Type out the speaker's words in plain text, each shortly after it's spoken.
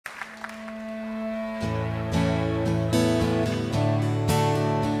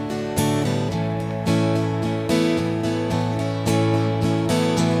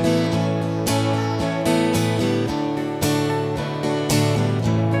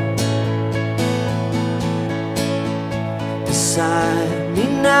Beside me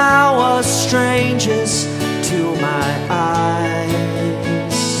now are strangers to my eyes.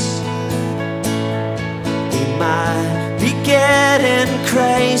 They might be getting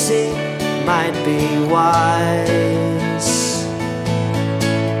crazy, might be wise.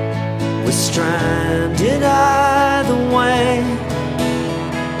 We're stranded either way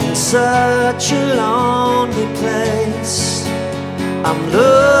in such a lonely place. I'm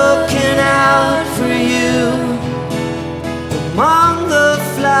looking out for you among the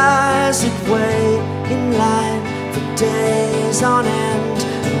flies that wait in line for days on end,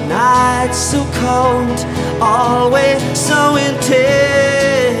 and nights so cold, always so intense.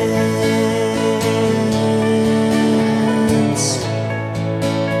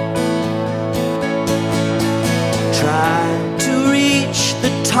 Try to reach the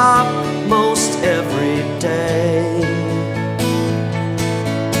top most every day,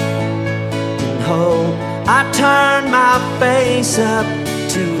 and hope I turn my face up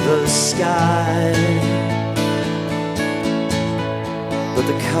to the sky. But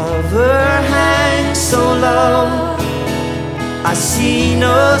the cover hangs so low, I see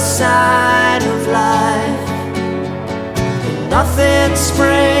no sign of life. Nothing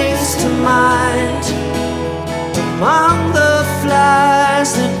springs to mind among the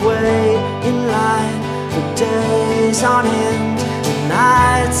flies that wait in line for days on end, the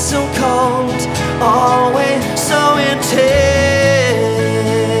nights so cold, always so intense.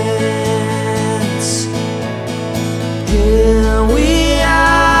 Here we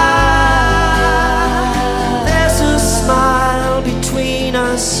are, there's a smile between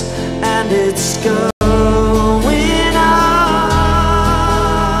us, and it's going on.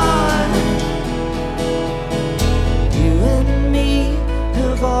 You and me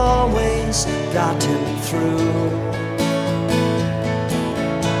have always gotten through.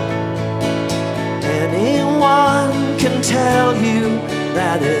 Anyone can tell you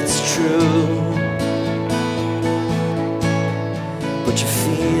that it's true, but you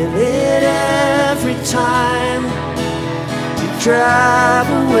feel it every time you drive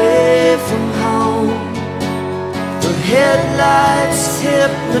away from home. The headlights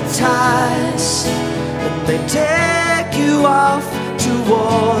hypnotize, and they take you off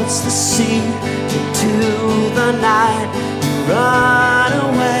towards the sea, into the night. You run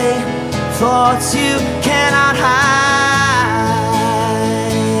away, thoughts you cannot hide.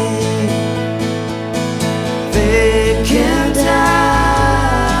 Vacant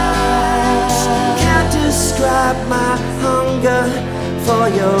eyes can't describe my hunger for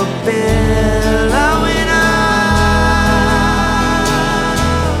your billowing arms.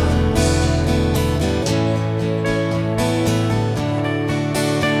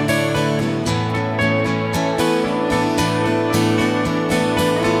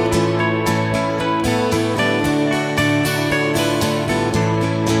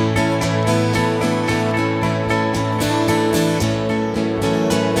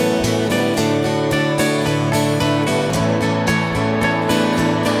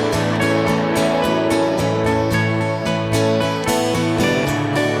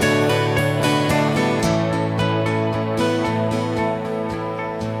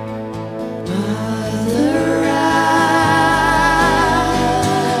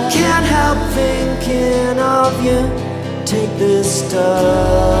 Thinking of you, take this stomach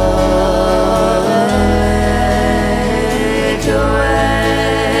away.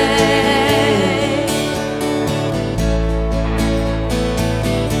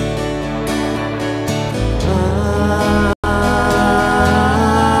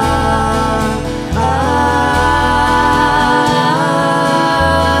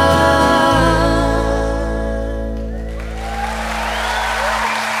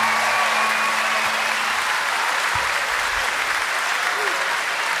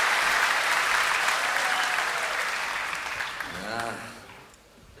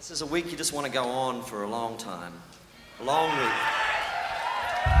 This is a week you just want to go on for a long time. A long week.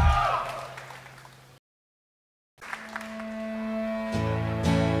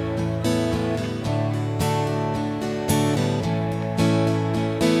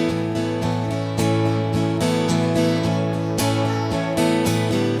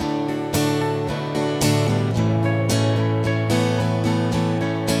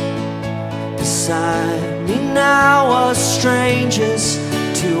 Beside me now are strangers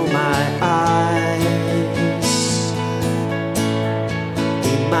to my eyes.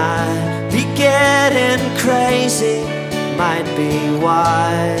 They might be getting crazy might be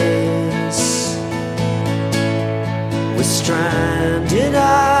wise. We're stranded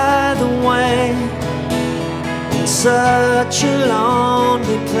either way in such a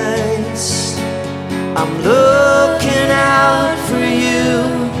lonely place. I'm looking out for you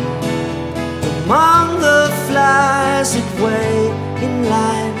among the flies that wait in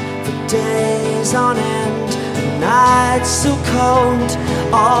line for days on end. Nights so cold,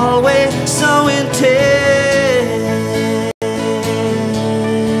 always so intense.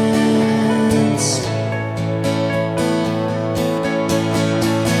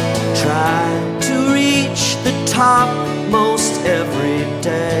 Try to reach the top most every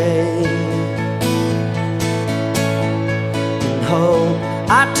day, and hope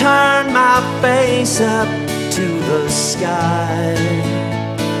I turn my face up to the sky.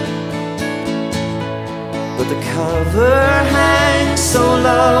 But the cover hangs so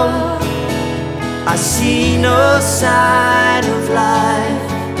low, I see no sign of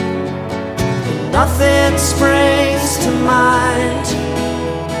life. Nothing springs to mind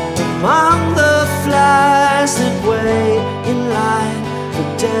among the flies that wait in line for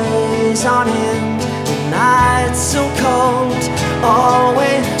days on end. The nights so cold,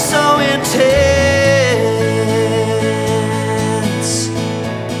 always so intense.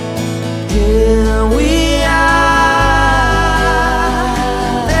 Here we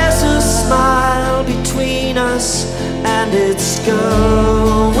and it's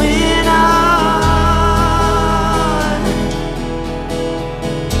going on.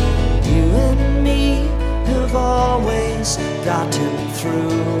 You and me have always gotten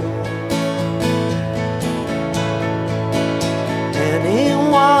through.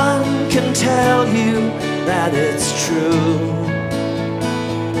 Anyone can tell you that it's true,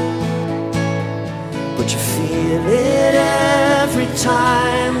 but you feel it every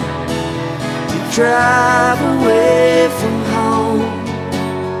time drive away from home.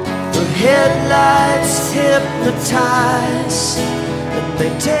 The headlights hypnotize, and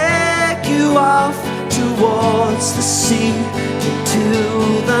they take you off towards the sea. Into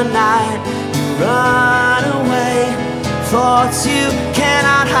the night you run away, thoughts you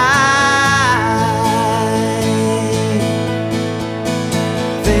cannot hide.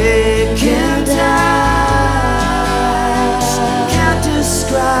 Vacant eyes can't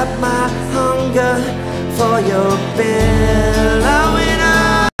describe my hunger for your billowing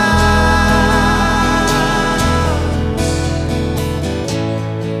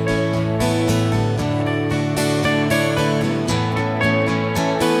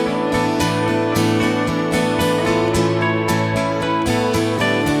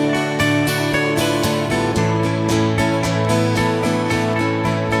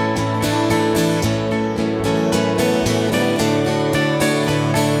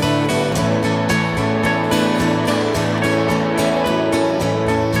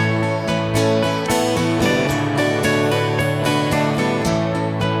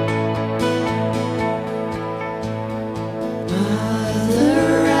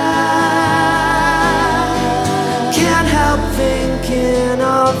thinking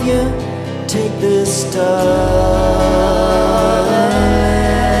of you. Take this stuff